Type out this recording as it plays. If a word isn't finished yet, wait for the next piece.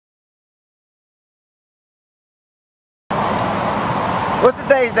What's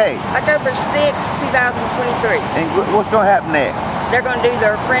today's date? October 6th, 2023. And what's going to happen next? They're going to do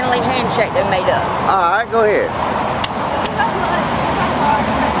their friendly handshake they made up. All right, go ahead.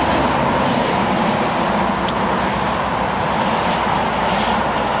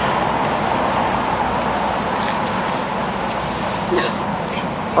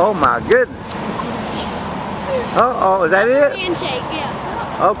 Oh my goodness. Oh, is that it? Handshake,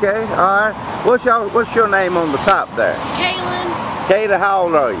 yeah. Okay, all right. What's your name on the top there? Kailyn. Kailyn, how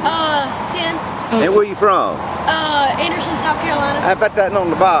old are you? 10. And where you from? Anderson, South Carolina. How about that on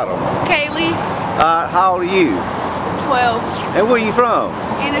the bottom? Kailyn. How old are you? 12. And where you from?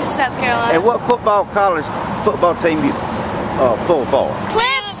 Anderson, South Carolina. And what college football team you pull for?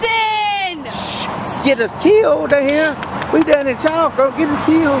 Clemson! Get us killed down here. We down in Charleston. Get us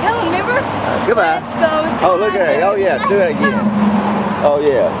killed. Tell them, remember? Goodbye. Let's go. Oh, look at that. Oh, yeah. Do that again. Oh,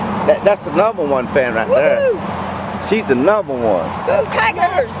 yeah. That's the #1 fan right there. She's the #1. Go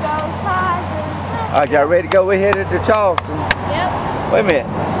Tigers! Go Tigers. All right, y'all ready to go? We're headed to Charleston. Yep. Wait a minute.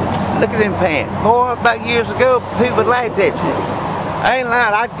 Look at them pants. Boy, about years ago, people laughed at you. I ain't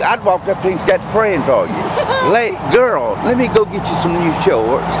lying. I'd walked up to you and got to praying for you. Girl, let me go get you some new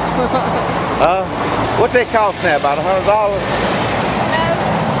shorts. What they cost now? About $100? No,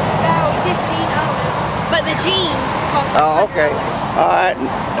 about 15. I don't know. But the jeans cost. Oh, okay. All right.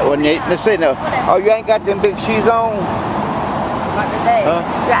 Let's see now. Oh, you ain't got them big shoes on? Like today.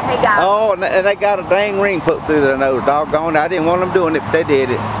 He got Oh, and they got a dang ring put through their nose. Doggone. I didn't want them doing it, but they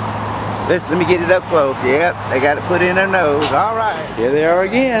did it. Let me get it up close. Yep, they got it put in their nose. All right. Here they are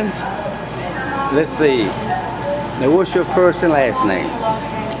again. Let's see. Now, what's your first and last name?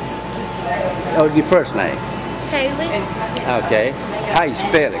 Oh, your first name. Kailyn. Okay. How you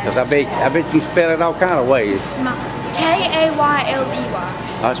spell it? Because I bet you spell it all kind of ways. Kayley.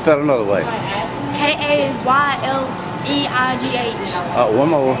 I'll spell it another way. Kayleigh. Oh, one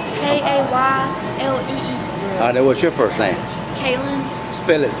more. Kaylee. All right, what's your first name? Kailyn.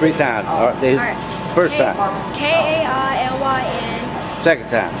 Spell it 3 times. All right, first time. Kailyn. Second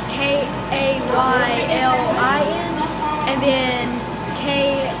time. Kaylin. And then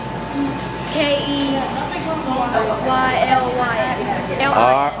Kaylyn.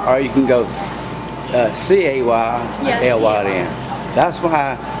 Or you can go Cayly then. That's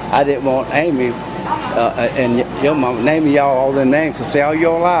why I didn't want Amy and your mom naming y'all all them names, because see, all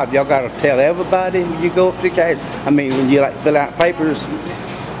your life y'all got to tell everybody when you go up to the cash. I mean, when you like fill out papers,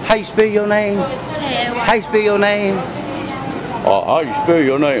 how you spell your name? How you spell your name? Oh, how you spell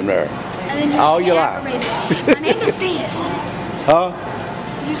your name there? And then you all your life. My name is this. Huh?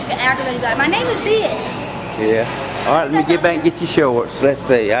 You just get aggravated like, my name is this. Yeah. All right, let me get back and get your shorts. Let's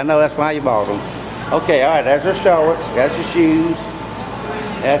see. I know that's why you bought them. Okay, all right, there's your shorts. That's your shoes.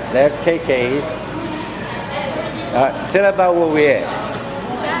 That's KK's. All right, tell about where we at.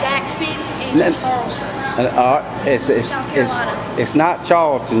 Zaxby's in Charleston. It's not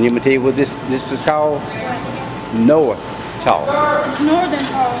Charleston. You may tell you what this is called? North Charleston. It's Northern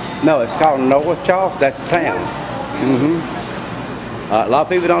Charleston. No, it's called North Charleston. That's the town. A lot of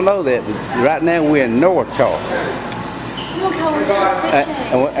people don't know that, but right now we're in North Charleston.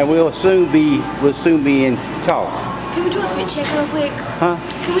 And we'll soon be in Charleston. Can we do a fit check real quick? Huh?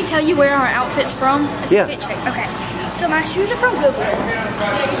 Can we tell you where our outfit's from? It's a fit check. Okay. So my shoes are from Google.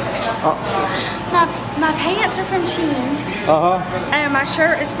 My pants are from Shein. And my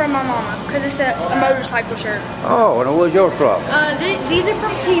shirt is from my mama because it's a motorcycle shirt. Oh, and where's yours from? These are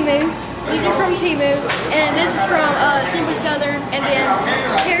from Temu. These are from Temu, and this is from Simply Southern, and then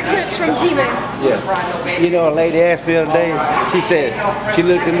hair clips from Temu. Yeah. You know, a lady asked me the other day. She said, she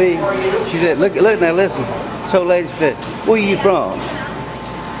looked at me. She said, look now, listen. So, lady said, where you from?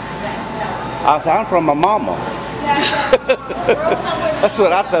 I said, I'm from my mama. That's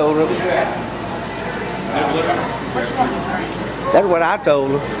what I told her. That's what I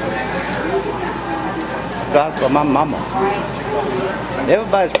told her. I'm from my mama.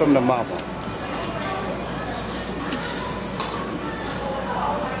 Everybody's from the mama.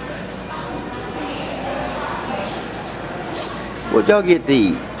 What y'all get to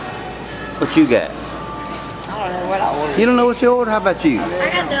eat? What you got? I don't know what I ordered. You don't know what you ordered? How about you? I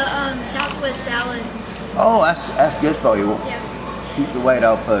got the Southwest salad. Oh, that's good for you. Yeah. Keep the weight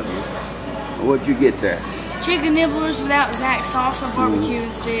off of you. What'd you get there? Chicken nibblers without Zach sauce or barbecue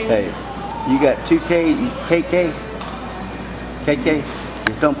instead. Hey, you got 2 KK? KK?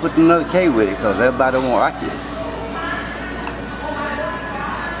 Just don't put another K with it, because everybody won't like it.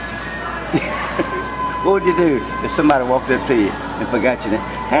 What would you do if somebody walked up to you and forgot your name?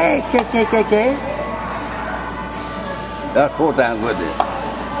 Hey, KK. That's 4 times, wasn't it?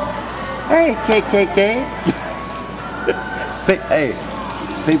 Hey, KK. Hey,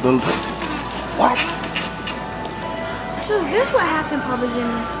 people, what? So this is what happened, Papa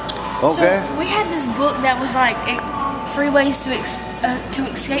Jimmy. Okay. So we had this book that was like free ways to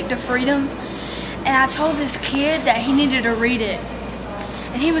escape to freedom, and I told this kid that he needed to read it,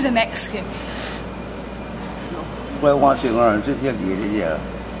 and he was a Mexican. Well, once he learns it, he'll get it, yeah.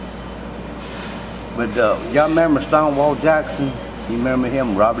 But y'all remember Stonewall Jackson? You remember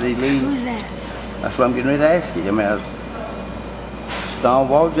him, Robert E. Lee? Who's that? That's what I'm getting ready to ask you. I mean,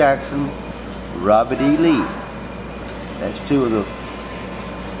 Stonewall Jackson, Robert E. Lee. That's two of the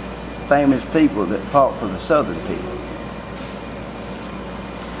famous people that fought for the Southern people.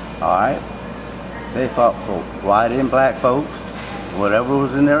 All right? They fought for white and black folks, whatever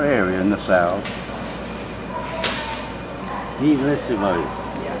was in their area in the South. He didn't listen to me.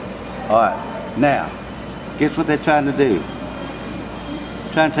 All right. Now, guess what they're trying to do?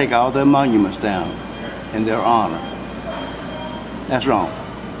 Trying to take all their monuments down in their honor. That's wrong.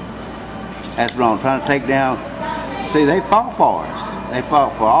 That's wrong. Trying to take down. See, they fought for us. They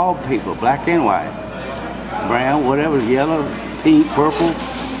fought for all people, black and white, brown, whatever, yellow, pink, purple.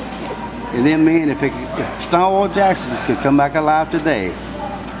 And then, man, if Stonewall Jackson could come back alive today,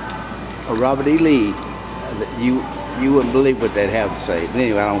 or Robert E. Lee, you wouldn't believe what they'd have to say. But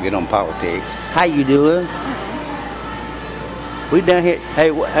anyway, I don't get on politics. How you doing? We down here.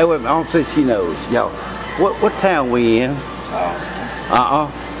 Hey, wait a minute. I don't think she knows. Yo, what town we in? Charleston.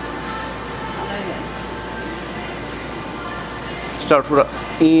 Starts with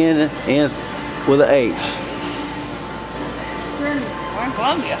an N, ends with an H. We're in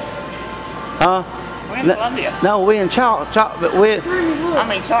Columbia. Huh? We're in Columbia. No, we're in Charleston. I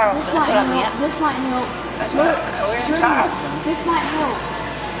mean Charleston. That's what I meant. This might help. Look, we're in Charleston. This might help.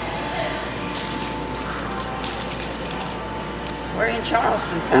 We're in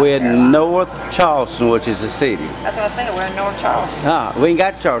Charleston, South We're Carolina. in North Charleston, which is a city. That's what I said. We're in North Charleston. We ain't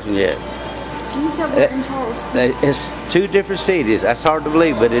got Charleston yet. You said we're in Charleston. It's two different cities. That's hard to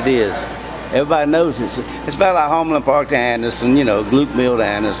believe, but it is. Everybody knows it's about like Homeland Park to Anderson, you know, Gluck Mill to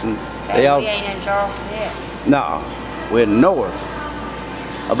Anderson. So we ain't in Charleston yet. No, we're north.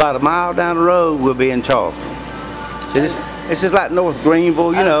 About a mile down the road, we'll be in Charleston. See, it's just like North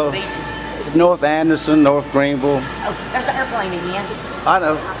Greenville, you know. The beaches. North Anderson, North Greenville. Oh, there's an airplane again. I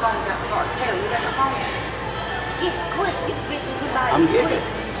know. My phone's out the car. Taylor, you got your phone? Get it, quick. It's fixing to buy. I'm getting it.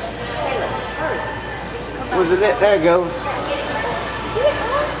 Taylor, hurry. Where's it at? There it goes.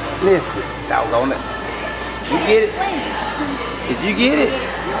 Missed it. Doggone it. You get it? Did you get it?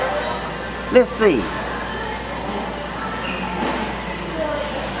 Let's see.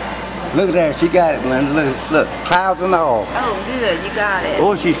 Look at that. She got it, Melinda. Look. Clouds and all. Oh, good. You got it.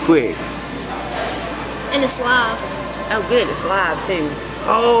 Oh, she's quick. And it's live. Oh, good. It's live, too.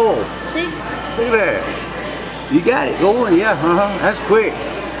 Oh. See? Look at that. You got it going, yeah, that's quick.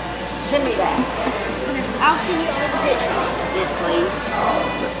 Send me that. I'll send you all the pictures. Yes, please.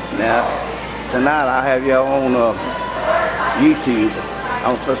 Now, tonight I'll have you on YouTube.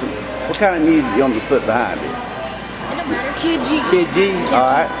 What kind of music you want me to put behind it? It don't matter. Kid G. Kid G?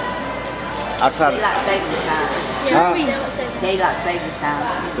 Alright. I'll try to. Daylight savings time. Daylight savings time.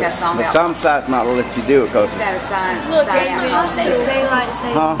 It's got a song But out. some sites not gonna let you do it because It's got a sign. Look, sign it's out my on hospital Daylight. daylight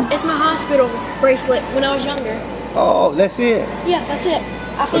saving. It's my hospital bracelet when I was younger. oh, that's it. Yeah, that's it.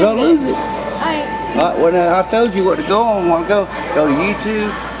 I Well, don't found lose it. I Well, now, I told you what to go on. Want to go? Go to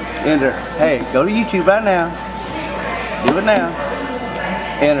YouTube. Enter. Hey, go to YouTube right now. Do it now.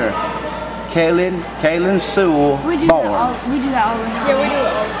 Enter. Kailyn Sewell we do born. that all we do that all the time. Yeah, we do it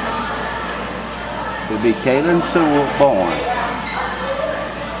all the time. It'll be Kailyn Sewell born.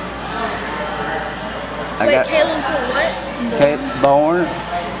 Wait, Kailyn to what? Born.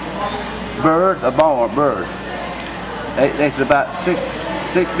 Bird. That's about six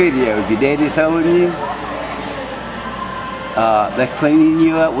videos. Your daddy's holding you. They're cleaning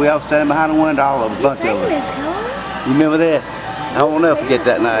you up. We all standing behind the window, all of us, a bunch of us. You remember that? I won't never forget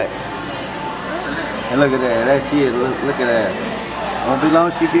that night. And look at that. That's it. Look at that. Won't be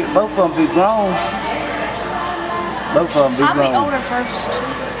long. Both of them be grown. Both of them be I'll grown. be older first.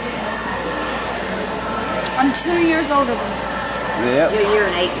 I'm 2 years older than her. Yep. You're a year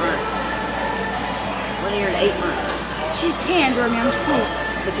and 8 months. 1 year and 8 months. She's 10, Jeremy. I'm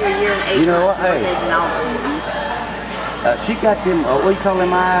 12. But you're a year and 8 You know months. what? Hey. Days in August. She got them, what do you call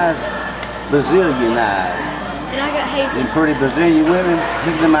them eyes? Brazilian eyes. And I got Hazel. Them pretty Brazilian women,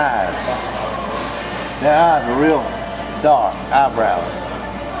 look at them eyes. Their eyes are real dark, eyebrows.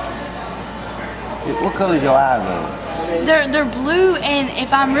 What color is your eyes are? They're blue, and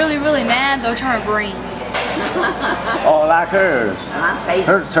if I'm really mad, they'll turn green. Oh, like hers. Mine's hazel.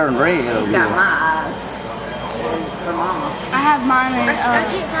 Hers turn red. She's got my eyes. For Mama. I have mine in, I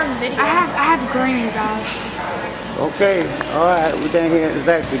can't find the video. I have Granny's eyes. Okay, all right, we're down here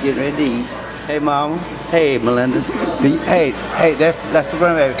exactly getting ready to eat. Hey, Mama. Hey, Melinda. Hey, that's the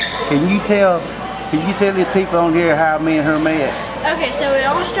grandbaby. Can you tell these people on here how me and her met? Okay, so it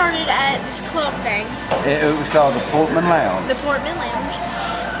all started at this club thing. It was called the Portman Lounge. The Portman Lounge.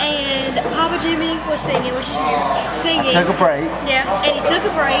 And Papa Jimmy was singing, which is here, singing. Took a break. Yeah, and he took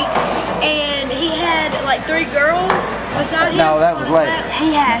a break, and he had like 3 girls beside him. No, that was later.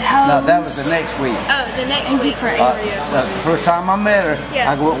 He had hoes. No, that was the next week. Oh, the next week. For The first time I met her,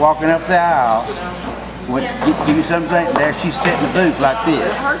 Yeah. I go walking up the aisle. Went, give me something. There she's sitting in the booth like this.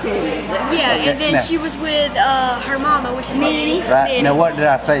 Yeah, and then now. she was with her mama, which is Nanny. Right. Now what did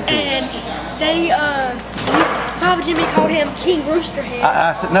I say to her? And they, Papa Jimmy called him King Rooster Head.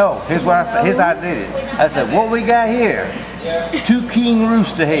 I said, no, here's what I said. Here's how I did it. I said, what we got here? 2 King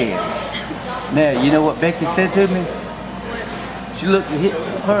Rooster Heads. Now, you know what Becky said to me? She looked at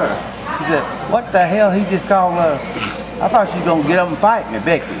her. She said, what the hell he just called us? I thought she was going to get up and fight me,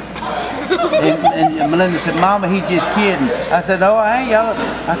 Becky. And Melinda said, Mama, he's just kidding. I said, no, I ain't. Y'all.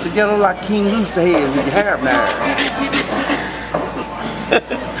 I said, you look like King Rooster Head with your hair up there.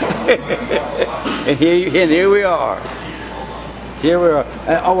 And here we are. Here we are.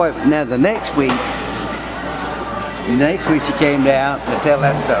 Oh, wait, now the next week she came down to tell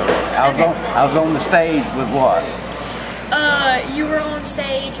that story. I was on the stage with what? You were on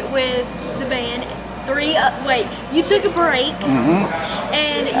stage with the band. You took a break.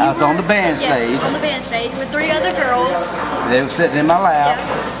 And you I was on the band stage. On the band stage with 3 other girls. They were sitting in my lap.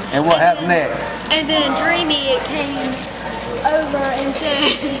 Yeah. And what happened next? And then Dreamy came over and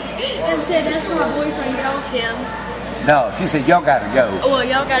said, that's my boyfriend, get off him. No, she said, y'all gotta go. Well,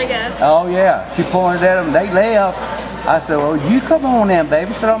 y'all gotta go. Oh yeah, she pointed at them, they left. I said, well, you come on in,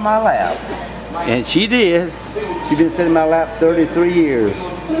 baby, sit on my lap. And she did. She's been sitting in my lap 33 years.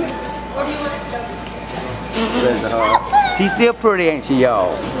 She's still pretty, ain't she,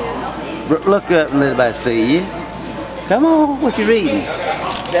 y'all? Look up and let everybody see you. Come on, what you reading?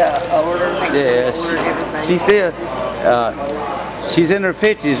 Yeah, she's still, she's in her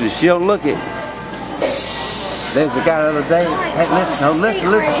 50s, but she don't look it. There's a guy the other day. Hey, listen.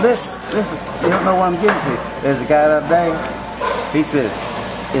 You don't know what I'm getting to. There's a guy the other day. He said,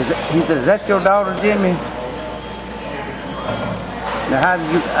 is that your daughter, Jimmy? Now, how did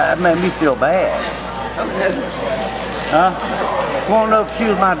you? That made me feel bad. Huh? Want to know if she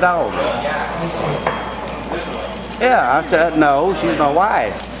was my daughter? Yeah, I said no. She's my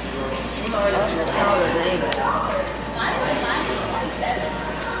wife.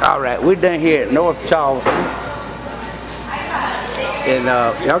 All right, we're down here at North Charleston. And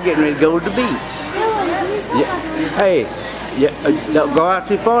y'all getting ready to go to the beach. Yeah. Hey, don't go out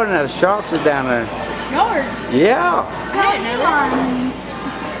too far now. The sharks are down there. Sharks? Yeah.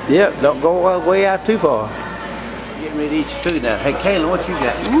 Yep, don't go way out too far. Getting ready to eat your food now. Hey, Kailyn, what you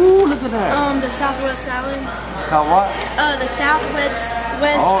got? Ooh, look at that. The Southwest salad. It's called what? The Southwest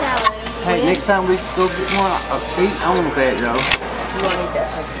salad. Hey, next time we go get one, eat on that, you know. You want to eat that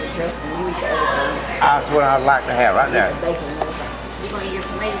dressing, you eat the other thing. That's what I'd like to have right there. You want to eat your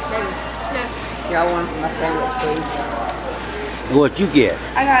tomatoes too? No. Y'all want my sandwich, please? What you get?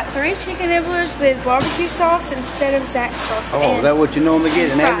 I got 3 chicken nibblers with barbecue sauce instead of Zax sauce. Oh, is that what you normally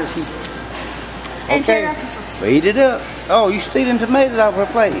get? And fries. And okay. teriyaki sauce. Well, eat it up. Oh, you stealing tomatoes off her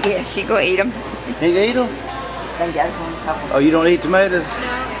plate? Yeah, she gonna eat them. You eat them? Thank you, I just want a couple. Oh, you don't eat tomatoes?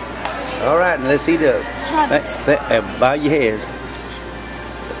 No. All right, let's eat up. Try this. Bow your head.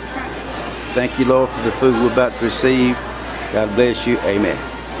 Thank you, Lord, for the food we're about to receive. God bless you. Amen.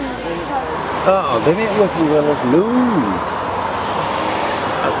 Oh, they ain't looking well. No.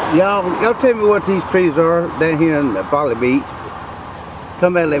 Y'all tell me what these trees are down here in Folly Beach.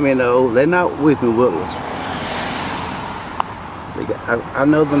 Come back and let me know. They're not weeping willows. I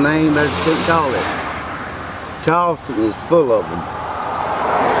know the name, I just couldn't call it. Charleston is full of them.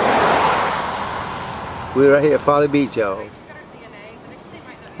 We're right here at Folly Beach, y'all.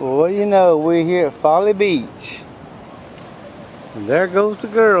 Well, what do you know? We're here at Folly Beach. And there goes the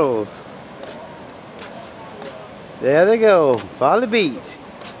girls. There they go, Folly Beach.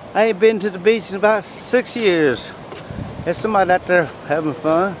 I ain't been to the beach in about 6 years. There's somebody out there having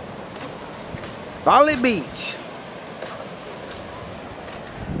fun. Folly Beach.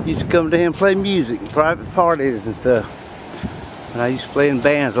 Used to come down and play music in private parties and stuff. And I used to play in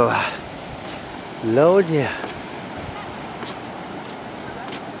bands a lot. Lord, yeah.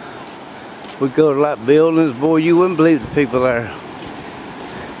 We go to a lot of buildings, boy, you wouldn't believe the people there.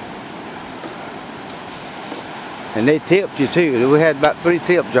 And they tipped you too. We had about 3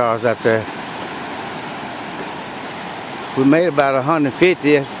 tip jars out there. We made about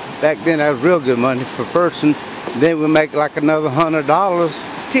 150. Back then that was real good money per person. Then we make like another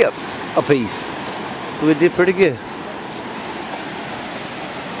 $100 tips a piece. So we did pretty good.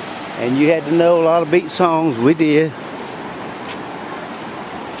 And you had to know a lot of beat songs. We did.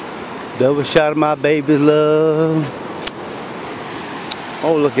 Double shot of my baby's love.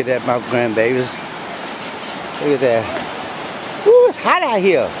 Oh, look at that, my grandbabies. Look at that. Ooh, it's hot out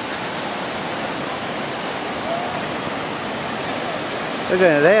here. Look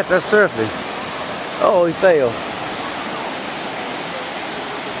at that, they're surfing. Oh, he fell.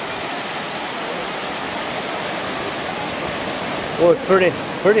 Oh, it's pretty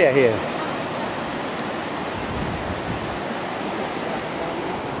out here.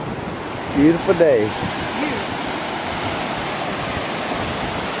 Beautiful day.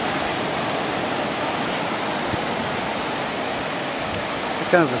 Here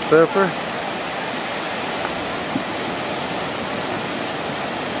comes a surfer.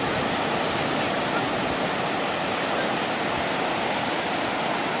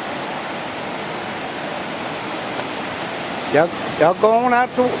 Y'all go on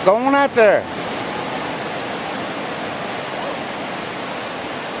out there.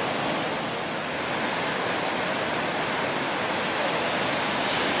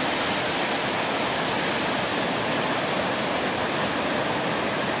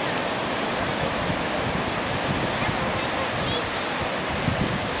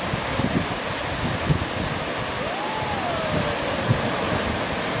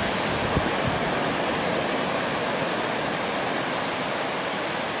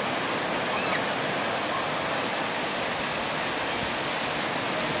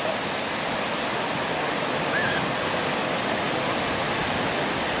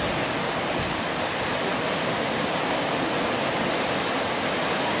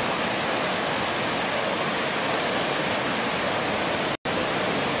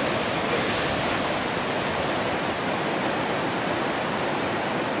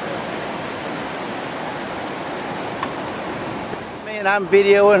 And I'm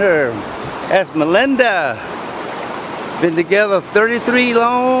videoing her. That's Melinda. Been together 33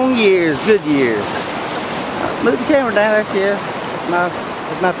 long years, good years. Move the camera down, that's yes.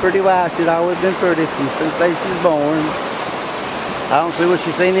 That's my pretty wife. She's always been pretty since she was born. I don't see what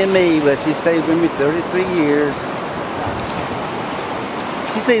she's seen in me, but she stayed with me 33 years.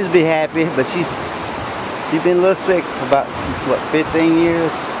 She seems to be happy, but she's been a little sick for about, what, 15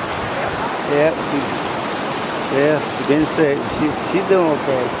 years? Yeah. Yeah, she's been sick. She's doing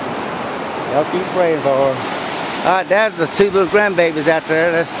okay. Y'all keep praying for her. Alright, that's the two little grandbabies out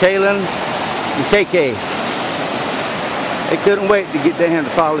there. That's Kailyn and KK. They couldn't wait to get down here to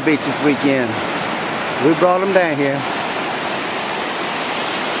Folly Beach this weekend. We brought them down here.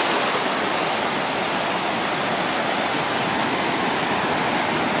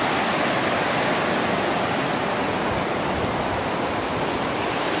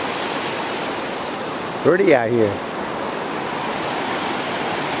 Pretty out here.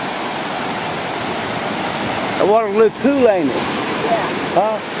 The water looks cool, ain't it? Yeah.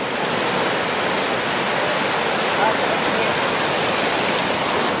 Huh?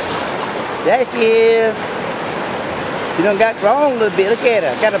 There she is. She done got wrong a little bit. Look at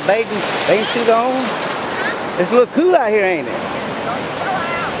her. Got a bathing suit on. It's a little cool out here, ain't it?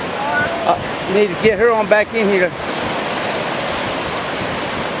 You need to get her on back in here.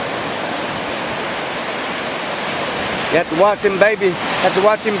 You have to watch them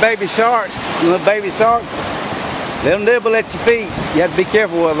baby sharks, little baby sharks. Let them nibble at your feet. You have to be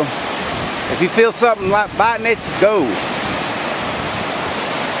careful with them. If you feel something like biting at you, go.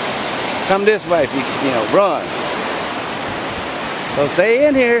 Come this way if you know, run. So stay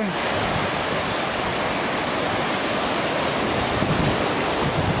in here.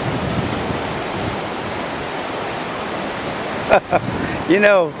 You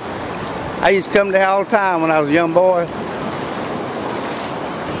know, I used to come there all the time when I was a young boy.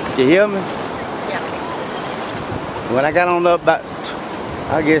 You hear me? Yeah. When I got on up about,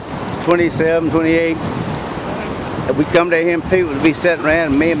 I guess, 27, 28, we come down here and people would be sitting around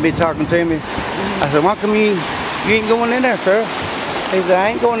and me and be talking to me. I said, why come you ain't going in there, sir? He said,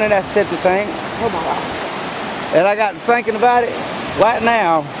 I ain't going in that septic tank. Oh my God. And I got thinking about it. Right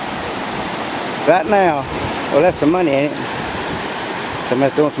now, well, that's the money, ain't it?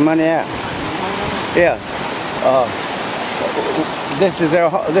 Somebody's throwing some money out. Yeah. This is their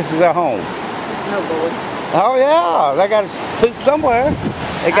home. No, boy. Oh yeah, they got to poop somewhere.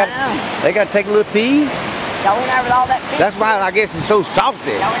 They got to take a little pee. Y'all went over with all that fish. That's why I guess it's so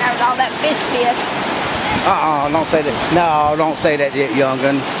salty. Y'all went over with all that fish piss. Don't say that. No, don't say that yet,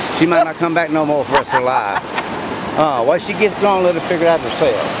 young'un. She might not come back no more for the rest of her life. Once she gets strong, let her figure it out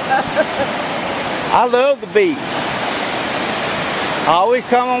herself. I love the beach. I always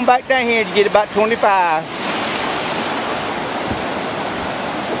come on back down here to get about 25.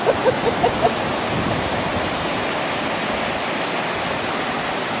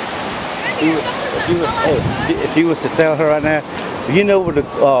 If you was to tell her right now, you know where the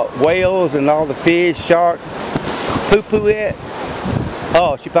whales and all the fish, shark, poo-poo at?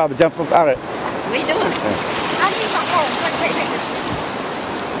 Oh, she probably jumped up out of it. What are you doing? I need my phone so I can take pictures.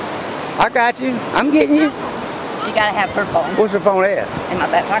 I got you. I'm getting you. You gotta have her phone. Where's her phone at? In my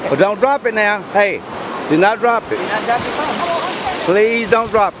back pocket. Well, don't drop it now. Hey, do not drop it. Do not drop your phone. Please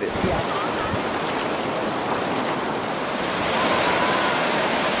don't drop it. Yeah.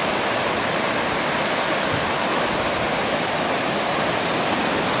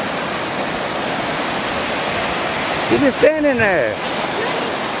 You just standing there. I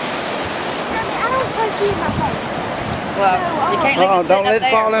don't trust you in my phone. Well, you can't leave it Don't let it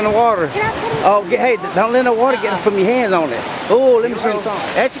fall in the water. Can I put it Oh, hey, don't let the water get from your hands on it. Oh, let me see the song.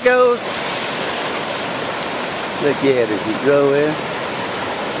 There she goes. Look at her, she grow in.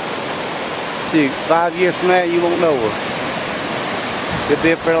 Shoot, 5 years from now, you won't know her. Could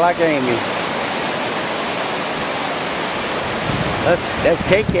be a pretty like Amy. That's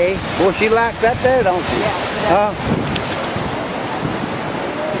KK. Boy, she likes that there, don't she? Yeah. Huh?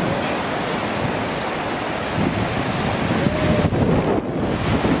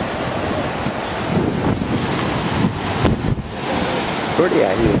 Pretty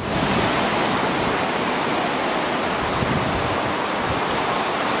out here.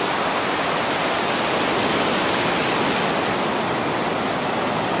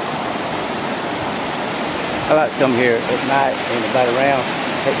 I like to come here at night, ain't nobody around,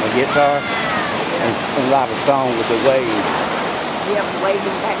 take my guitar and write a song with the waves. You have the wave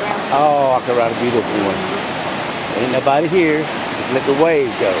in the background? Oh, I could write a beautiful one. Ain't nobody here, just let the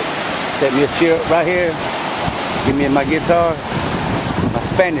waves go. Set me a chair up right here, give me my guitar, my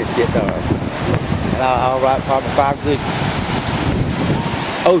Spanish guitar. And I'll write probably 5 good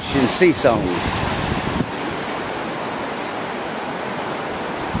ocean sea songs.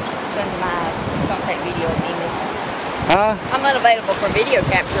 Send my eyes. Don't take video of me, mister. Huh? I'm unavailable for video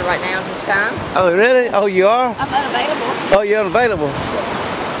capture right now at this time. Oh, really? Oh, you are? I'm unavailable. Oh, you're unavailable.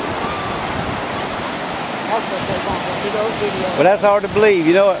 Well, that's hard to believe.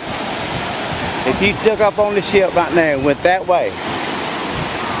 You know what? If you took up on the ship right now and went that way,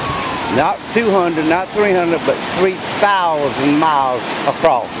 not 200, not 300, but 3,000 miles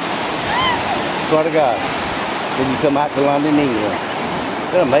across. Swear to God. When you come out to London, England.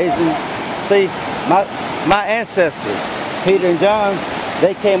 Isn't that amazing? See, my ancestors, Peter and John,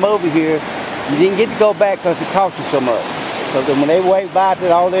 they came over here. You didn't get to go back because it cost you so much. So when they waved by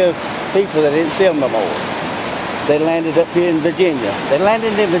to all those people, they didn't see them no more. They landed up here in Virginia. They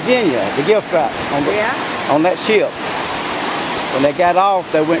landed in Virginia, the gift strap, on that ship. When they got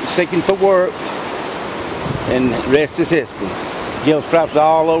off, they went seeking for work, and the rest is history. Gift straps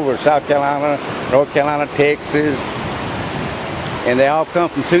all over South Carolina, North Carolina, Texas, and they all come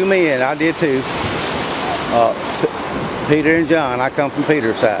from 2 men. I did too. Peter and John. I come from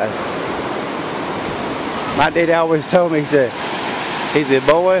Peter's side. My daddy always told me, he said,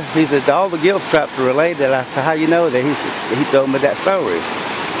 boy, he said, all the gift straps are related. I said, how you know that? He told me that story.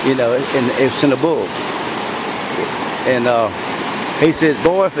 You know, it's in a book. And he said,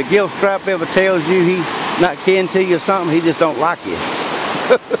 boy, if a gift strap ever tells you he's not kin to you or something, he just don't like you.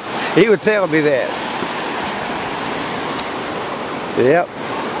 He would tell me that. Yep.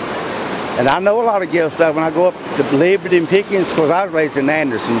 And I know a lot of gift stuff when I go up to Liberty and Pickens, because I was raised in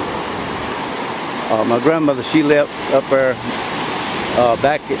Anderson. My grandmother, she left up there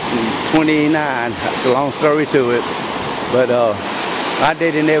back in 29. That's a long story to it. But my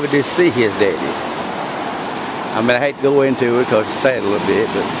daddy never did see his daddy. I mean, I hate to go into it because it's sad a little bit,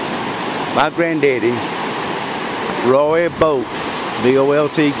 but my granddaddy, Roy Bolt,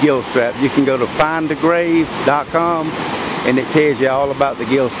 B-O-L-T, Gilstrap. You can go to findthegrave.com and it tells you all about the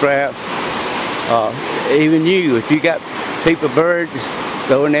Gilstrap. Even you, if you got people buried, just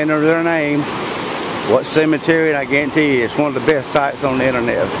go and enter their name, what cemetery, and I guarantee you it's one of the best sites on the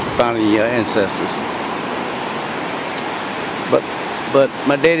internet for finding your ancestors. But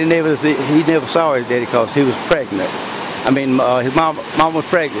my daddy never saw his daddy because he was pregnant. I mean, his mom was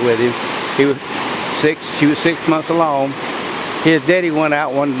pregnant with him. She was 6 months along. His daddy went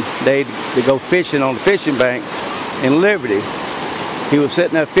out one day to go fishing on the fishing bank in Liberty. He was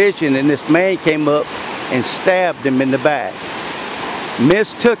sitting there fishing and this man came up and stabbed him in the back.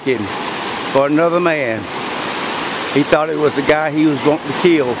 Mistook him for another man. He thought it was the guy he was wanting to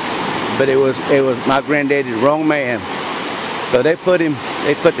kill. but it was my granddaddy's wrong man. So they put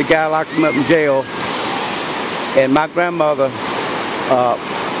the guy, locked him up in jail. And my grandmother,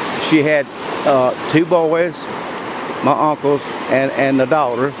 she had 2 boys, my uncles, and the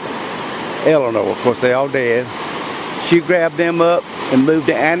daughter, Eleanor. Of course, they all dead. She grabbed them up and moved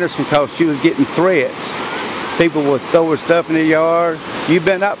to Anderson because she was getting threats. People were throwing stuff in the yard. You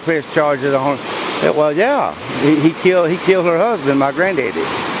better not press charges on her. Well, yeah, he killed her husband, my granddaddy.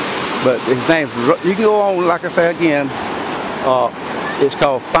 But his name's, you can go on, like I say again, it's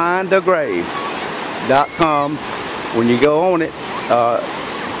called findagrave.com. When you go on it,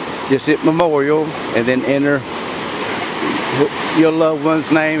 just hit memorial and then enter your loved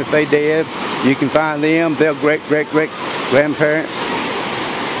one's name if they dead. You can find them, their great-great-great-grandparents.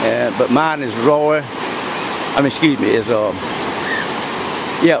 But mine is Roy,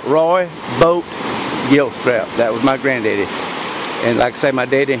 Roy Boat Gilstrap. That was my granddaddy. And like I say, my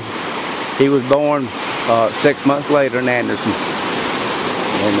daddy, he was born 6 months later in Anderson.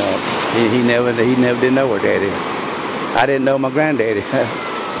 And he never did know her daddy. I didn't know my granddaddy.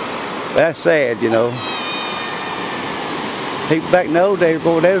 That's sad, you know. People back in those days,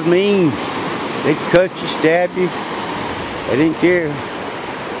 boy, they was mean. They'd cut you, stab you. They didn't care.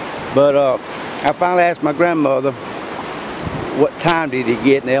 But I finally asked my grandmother, what time did he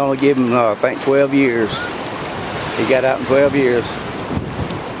get? And they only give him, I think, 12 years. He got out in 12 years.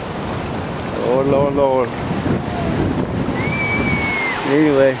 Lord, Lord, Lord.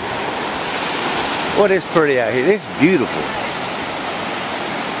 Anyway, what is pretty out here? It's beautiful.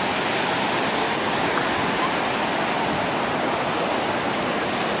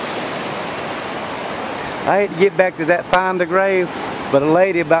 I hate to get back to that find the grave, but a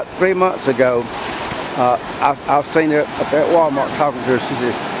lady about 3 months ago, I've seen her up there at Walmart talking to her. She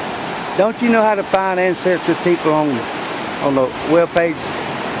said, "Don't you know how to find ancestry people on the web page?"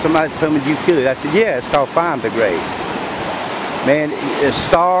 Somebody told me you could. I said, "Yeah, it's called Find the Grave." Man, it's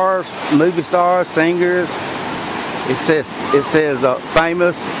stars, movie stars, singers. It says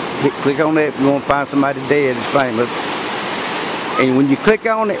famous. Click on that if you want to find somebody dead that's famous. And when you click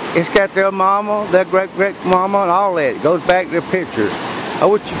on it, it's got their mama, their great-great-mama, and all that. It goes back to their pictures. I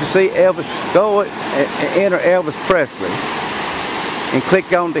want you to see Elvis. Go and enter Elvis Presley. And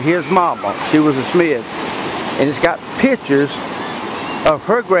click on to his mama. She was a Smith. And it's got pictures of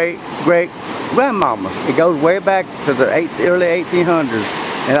her great-great-grandmama. It goes way back to the early 1800s.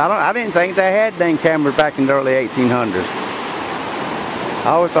 And I didn't think they had dang cameras back in the early 1800s.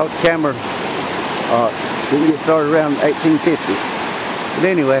 I always thought the camera didn't get started around 1850. But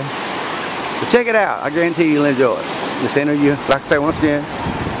anyway, check it out. I guarantee you'll enjoy it. Just enter you, like I say once again,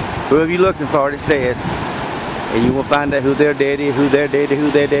 whoever you're looking for, it's dead. And you will find out who their daddy, who their daddy, who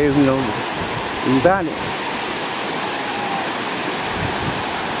their daddy, who knows. You can find it.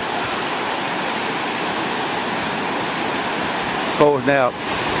 Of course, now,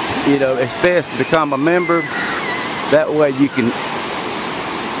 you know, it's best to become a member. That way you can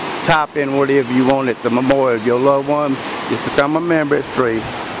type in whatever you want at the memorial of your loved one. Just become a member, it's free.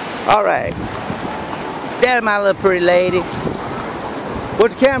 All right. There's my little pretty lady.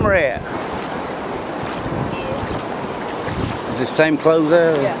 Where's the camera at? Is the same clothes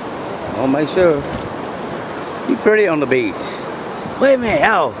there? Yeah. I'll make sure. You pretty on the beach. Wait a minute.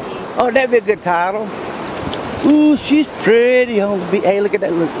 Oh, that'd be a good title. Ooh, she's pretty on the beach. Hey, look at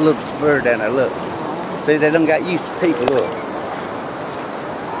that little bird down there. Look. See, they done got used to people. Look.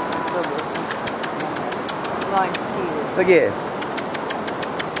 Look at it.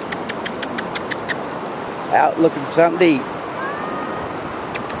 Out looking for something to eat.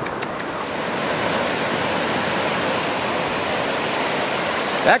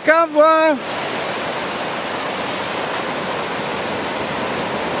 That comes one.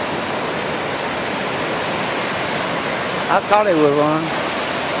 I thought it was one.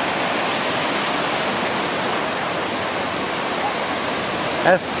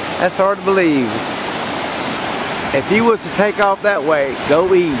 That's hard to believe. If you was to take off that way,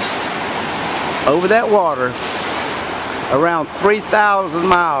 go east, over that water, around 3,000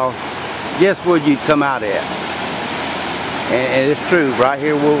 miles, guess where you'd come out at? And it's true, right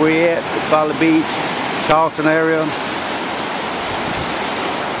here where we're at, Folly Beach, Charleston area,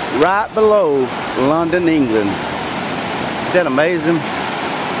 right below London, England. Isn't that amazing?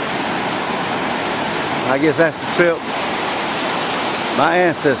 I guess that's the trip my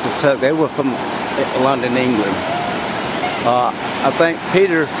ancestors took. They were from London, England. I think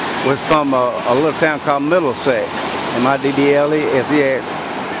Peter was from a little town called Middlesex, Middlesex,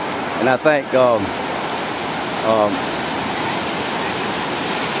 and I think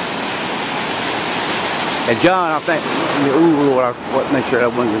And John, I think, ooh, Lord, make sure that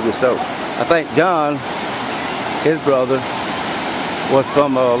wasn't good. So, I think John, his brother, was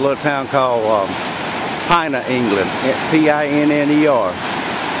from a little town called Pinner, England, Pinner,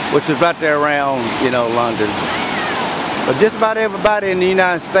 which is right there around, you know, London. But just about everybody in the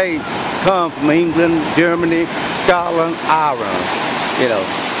United States come from England, Germany, Scotland, Ireland, you know.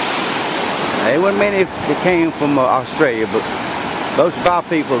 There wasn't many that came from Australia, but most of our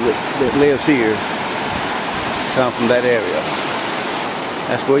people that lives here come from that area.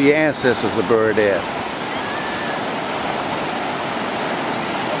 That's where your ancestors are buried at.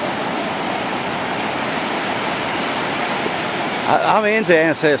 I'm into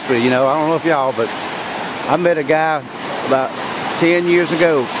ancestry, you know. I don't know if y'all, but I met a guy about 10 years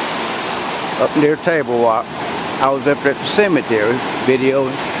ago up near Table Rock. I was up at the cemetery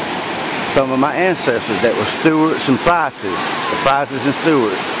videoing some of my ancestors that were Stewarts and Prices, the Prices and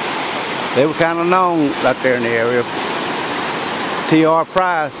Stewarts. They were kind of known out there in the area. T.R.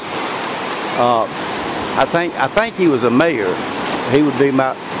 Price, I think he was a mayor. He would be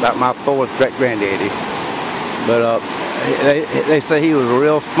about my fourth great-granddaddy. But they say he was a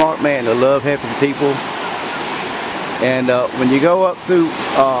real smart man that loved helping people. And when you go up through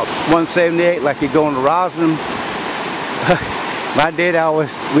 178, like you're going to Roslyn, my dad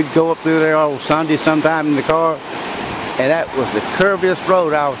we'd go up through there on Sunday sometime in the car, and that was the curviest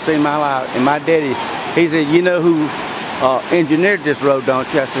road I ever seen in my life. And my daddy, he said, you know who engineered this road, don't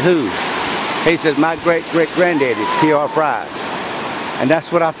you? I said, who? He said, my great-granddaddy, T.R. Price. And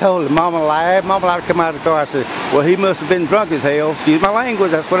that's what I told him. Mama lied to come out of the car. I said, well, he must have been drunk as hell. Excuse my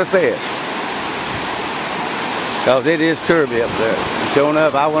language, that's what I said. Because it is curvy up there. And sure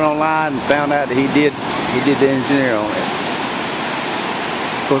enough, I went online and found out that he did the engineer on it.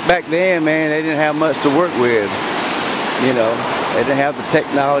 Because back then, man, they didn't have much to work with. You know, they didn't have the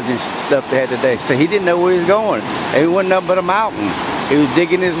technology and stuff they had today. So he didn't know where he was going. It wasn't nothing but a mountain. He was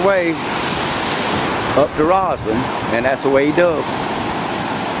digging his way up to Roslyn, and that's the way he dug.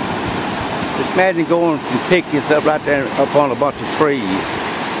 Just imagine going from Pickens up right there up on a bunch of trees.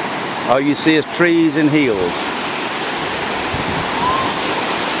 All you see is trees and hills.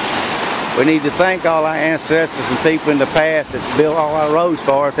 We need to thank all our ancestors and people in the past that built all our roads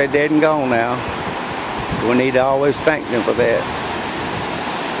for us. They're dead and gone now. We need to always thank them for that.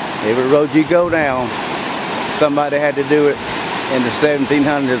 Every road you go down, somebody had to do it in the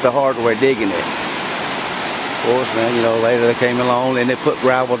 1700s the hard way, digging it. Of course, man, you know, later they came along and they put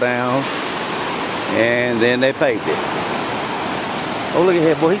gravel down, and then they paved it. Oh, look at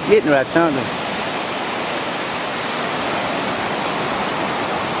him, boy, he's getting right thunder.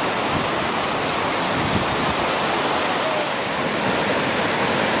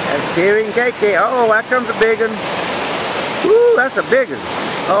 That's Terry and KK. Oh, that comes a big one. Woo, that's a big one.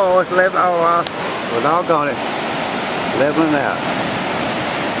 Oh, it's leveling. Oh, well, doggone it. Leveling out.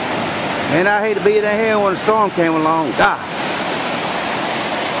 Man, I hate to be down here when a storm came along. God.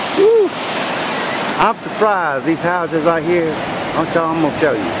 Woo. I'm surprised. These houses right here, I'm going to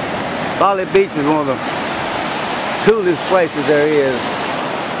show you. Folly Beach is one of the coolest places there is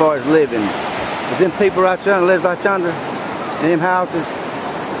as far as living. But them people right yonder, live right yonder, in them houses,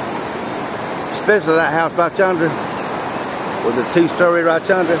 especially that house right yonder, with the two-story right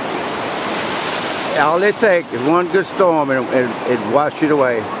yonder, all it takes is one good storm and it'd wash it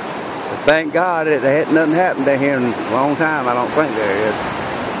away. But thank God that there hadn't nothing happened down here in a long time. I don't think there is.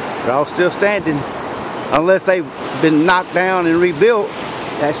 They're all still standing. Unless they've been knocked down and rebuilt.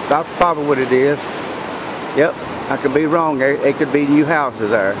 That's probably what it is. Yep, I could be wrong. It could be new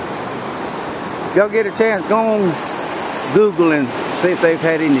houses there. If y'all get a chance, go on Google and see if they've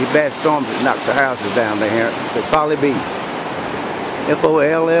had any bad storms that knocked the houses down there here at Folly Beach.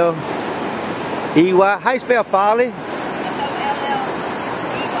 F-O-L-L-E-Y. How you spell Folly?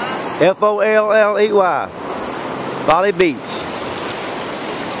 F-O-L-L-E-Y. Folly Beach.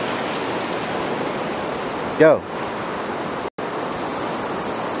 Go.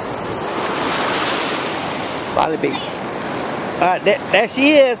 Folly Beach. Alright, there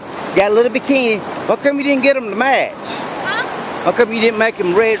she is. Got a little bikini. How come you didn't get them to match? Huh? How come you didn't make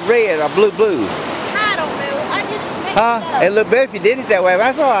them red or blue? I don't know. I just mixed it up. It looked better if you did it that way.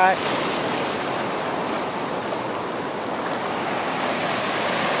 That's alright.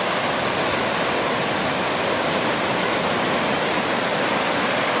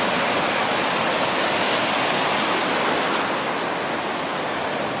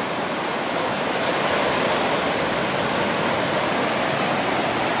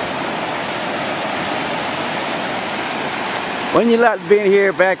 When you like being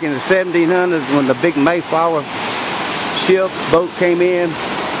here back in the 1700s when the big Mayflower boat came in,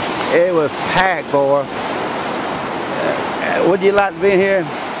 it was packed, boy. Would you like being here?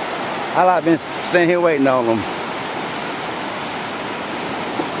 I like being standing here waiting on them.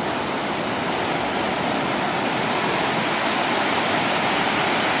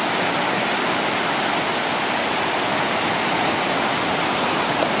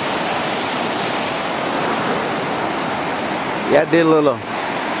 Yeah, I did a little.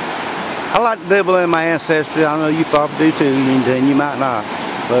 I like to dabble in my ancestry. I know you probably do too, and you might not.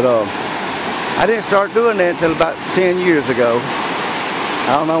 But I didn't start doing that until about 10 years ago.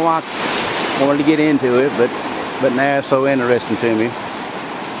 I don't know why I wanted to get into it, but now it's so interesting to me.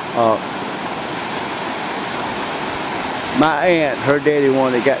 My aunt, her daddy,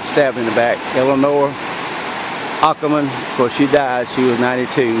 one that got stabbed in the back, Eleanor Ackerman. Of course, she died. She was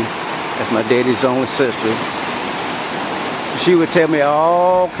 92. That's my daddy's only sister. She would tell me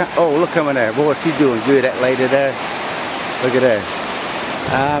all kinds. Oh, look coming there. Boy, she's doing good, that lady there. Look at that.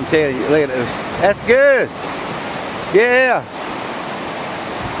 I'm telling you, look at this. That's good. Yeah.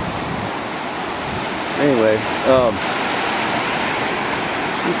 Anyway,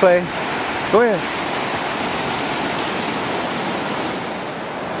 you play. Go ahead.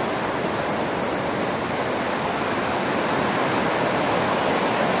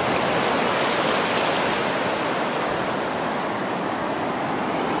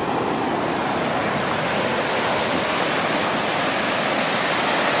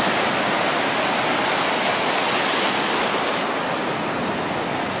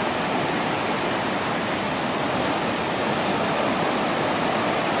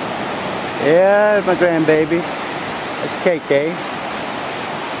 Yeah, that's my grandbaby. That's KK.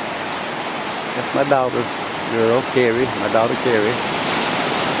 That's my daughter's girl, Carrie. My daughter, Carrie.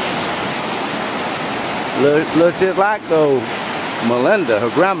 Looks just like Melinda,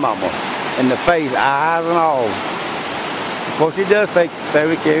 her grandmama, in the face, eyes and all. Of course, she does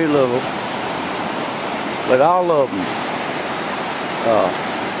very Carrie little, but all of them,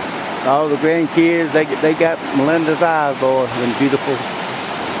 all the grandkids, they got Melinda's eyes, boy, and beautiful.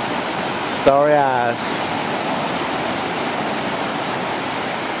 Starry eyes.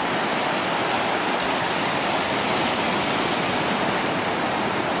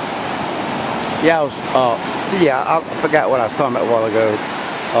 Yeah, I forgot what I was talking about a while ago.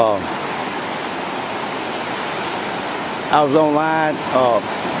 I was online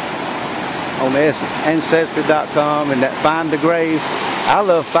on Ancestry.com and that Find the Grave. I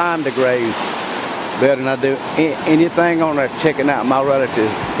love Find the Grave better than I do anything on there, checking out my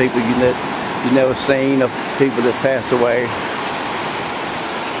relatives, people you never seen, of people that passed away.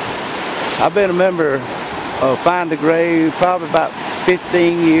 I've been a member of Find the Grave probably about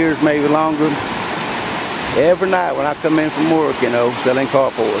 15 years, maybe longer. Every night when I come in from work, selling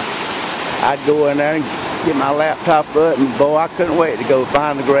carports, I'd go in there and get my laptop up, and boy, I couldn't wait to go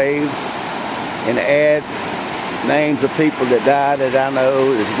Find the Grave and add names of people that died that I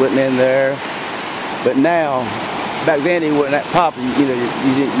know that wasn't in there. But now, back then it wasn't that popular,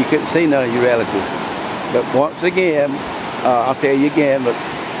 you couldn't see none of your relatives. But once again, I'll tell you again, but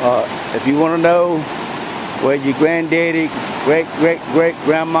if you want to know where your granddaddy,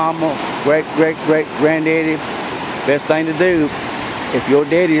 great-great-great-grandmama, great-great-great-granddaddy, best thing to do, if your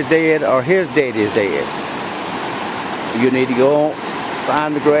daddy is dead or his daddy is dead, you need to go on,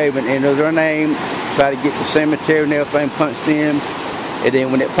 find the grave and enter their name, try to get the cemetery and everything punched in, and then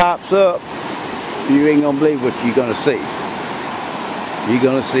when it pops up, you ain't gonna believe what you're gonna see. You're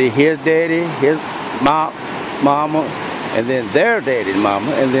gonna see his daddy, his mama, and then their daddy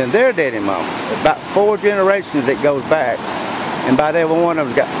mama, and then their daddy mama. About 4 generations that goes back, and about every one of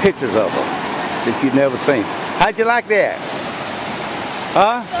them's got pictures of them that you've never seen. How'd you like that?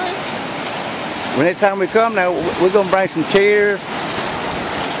 Huh? When next time we come now, we're gonna bring some chairs.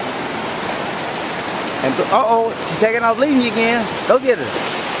 And she's taking off leaving you again. Go get her.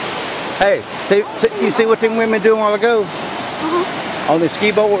 Hey, you see what them women doing a while ago? On the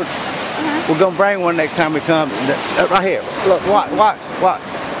ski boards? We're going to bring one next time we come. Right here. Look, watch.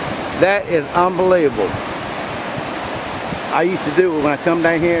 That is unbelievable. I used to do it when I come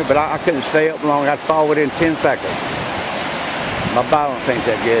down here, but I couldn't stay up long. I'd fall within 10 seconds. My body don't think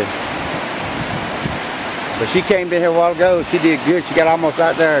that good. But she came down here a while ago. She did good. She got almost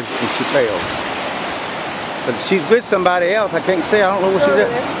out there and she fell. But she's with somebody else. I can't see. I don't know what she's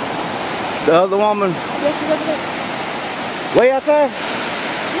at. The other woman? Yes, she's over there. Way out there?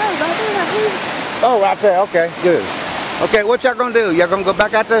 No, right there, right here. Oh, right there. Okay, good. Okay, what y'all gonna do? Y'all gonna go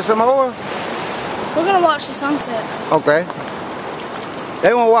back out there some more? We're gonna watch the sunset. Okay.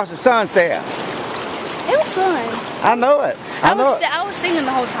 They wanna watch the sunset. It was fun. I know it. I was singing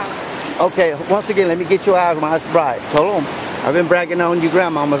the whole time. Okay, once again, let me get your eyes when it's bright. Hold on. I've been bragging on your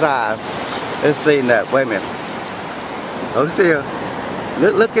grandmama's eyes. Let's see that. Wait a minute. Oh, still.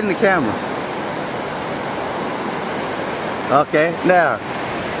 Look in the camera. Okay, now.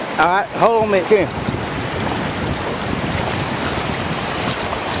 All right, hold on a minute. Here.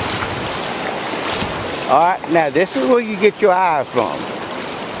 All right, now this is where you get your eyes from.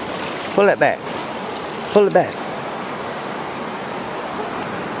 Pull it back. Pull it back.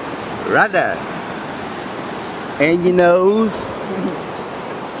 Right there. And your nose.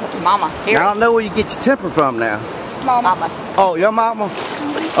 Mama, here. I don't know where you get your temper from now. Mama. Oh, your mama?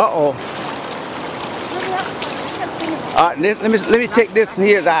 Uh-oh. All right, let me check this in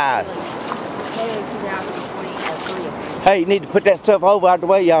here's eyes. Hey, you need to put that stuff over out the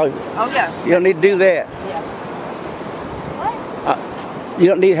way, y'all. Oh, yeah. You don't need to do that. Yeah. What? You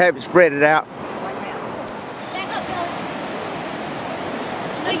don't need to have it spread it out. Back up,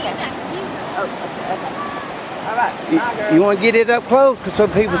 Oh, okay. All right. You want to get it up close because some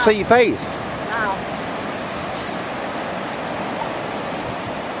people see your face.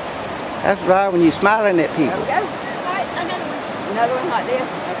 That's right, when you're smiling at people. There we go. All right, another one. Another one like this?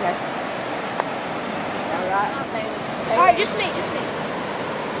 Okay. All right. All right, just me. All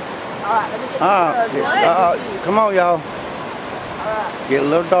right, let me get this come on, y'all. All right. Get a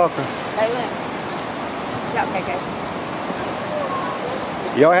little darker. Kailyn. Yeah, okay.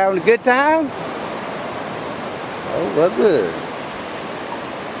 Y'all having a good time? Oh, well, good.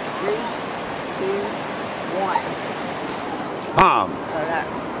 3, 2, 1. Palm. All right.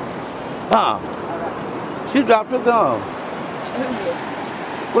 Palm. All right. She dropped her gum.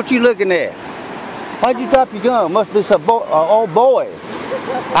 What you looking at? Why'd you drop your gum? Must be some old boys.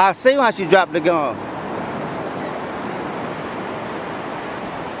 I see why she dropped the gum.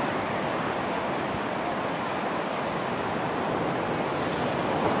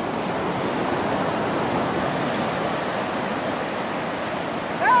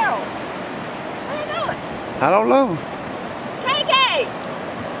 Girls, where are you going? I don't know. KK!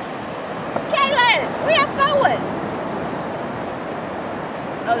 Kailyn, where y'all going?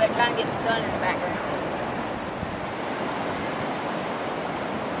 Oh, they're trying to get the sun in the background.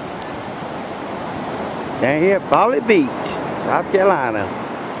 Down here at Folly Beach, South Carolina.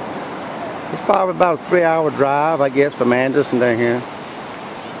 It's probably about a 3-hour drive, I guess, from Anderson down here. I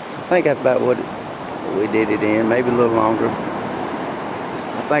think that's about what we did it in, maybe a little longer.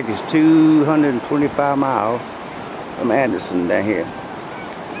 I think it's 225 miles from Anderson down here.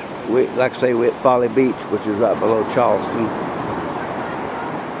 Like I say, we're at Folly Beach, which is right below Charleston.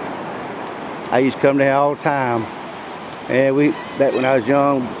 I used to come there all the time. And back when I was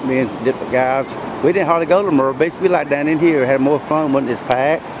young, me and different guys, we didn't hardly go to Myrtle Beach. We like down in here, had more fun, wasn't as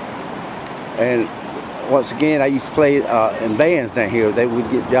packed. And once again, I used to play in bands down here. They would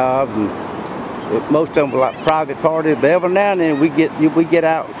get jobs, and most of them were like private parties. But every now and then we get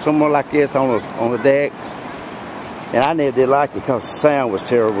out somewhere like this on the deck. And I never did like it because the sound was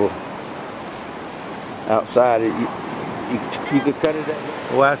terrible outside. You could cut it out.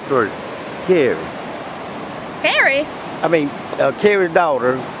 Well, I started Carrie. Harry? I mean, Carrie's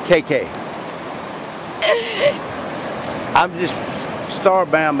daughter, KK. I'm just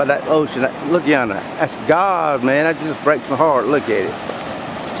starbound by that ocean. Look yonder. That's God, man. That just breaks my heart. Look at it.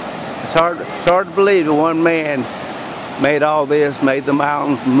 It's hard to believe that one man made all this, made the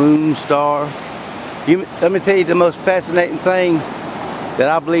mountains, moon, star. Let me tell you the most fascinating thing that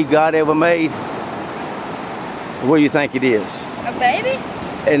I believe God ever made. What do you think it is? A baby?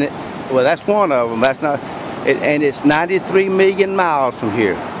 And well, that's one of them. That's not. And it's 93 million miles from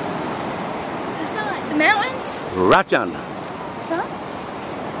here. That's not the mountains? Right yonder. Son?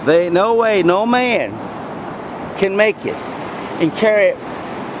 There ain't no way no man can make it and carry it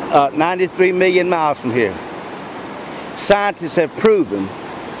 93 million miles from here. Scientists have proven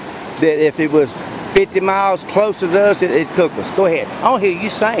that if it was 50 miles closer to us, it'd cook us. Go ahead. I don't hear you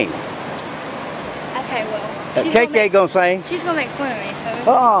sing. Okay, well. KK gonna sing. She's gonna make fun of me, so.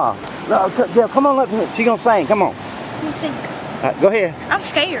 No, yeah, come on, look. She gonna sing. Come on. You sing. Go ahead. I'm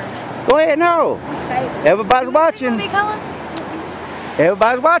scared. Go ahead, no. I'm scared. Everybody's watching. Me, Kailyn?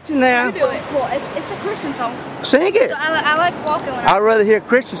 Everybody's watching now. You do it. Well, it's a Christian song. Sing it. So I like walking when I'd rather hear a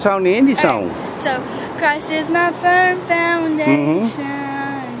Christian song than indie song. Right. So, Christ is my firm foundation.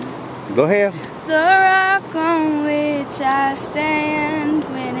 Go ahead. The rock on which I stand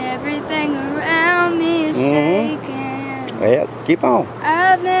when everything around me is shaking. Yeah, keep on.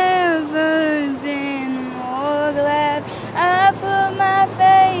 I've never been more glad I put my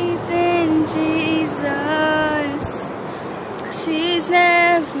faith in Jesus, 'cause He's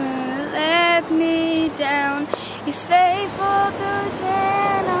never let me down. He's faithful through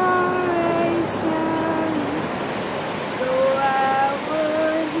generations. So why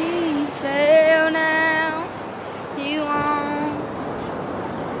would He fail now? He won't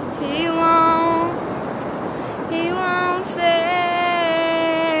He won't fail.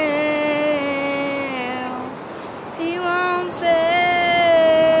 He won't fail.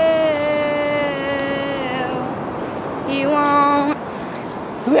 He won't.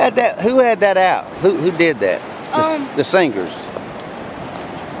 Who had that out? Who did that? The singers.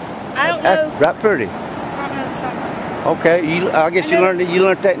 I don't know. That's right pretty. I don't know the song. Okay, I guess you learned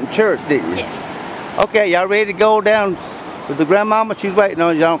that in church, didn't you? Yes. Okay, y'all ready to go down with the grandmama? She's waiting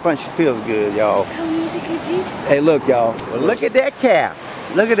on you. I don't think she feels good, y'all. Hey, look, y'all. Well, look at that cap.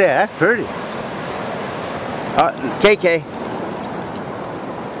 Look at that. That's pretty. KK.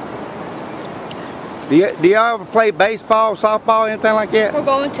 Do y'all ever play baseball, softball, anything like that? We're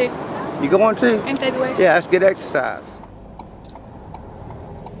going to. You going to? In February. Yeah, that's good exercise.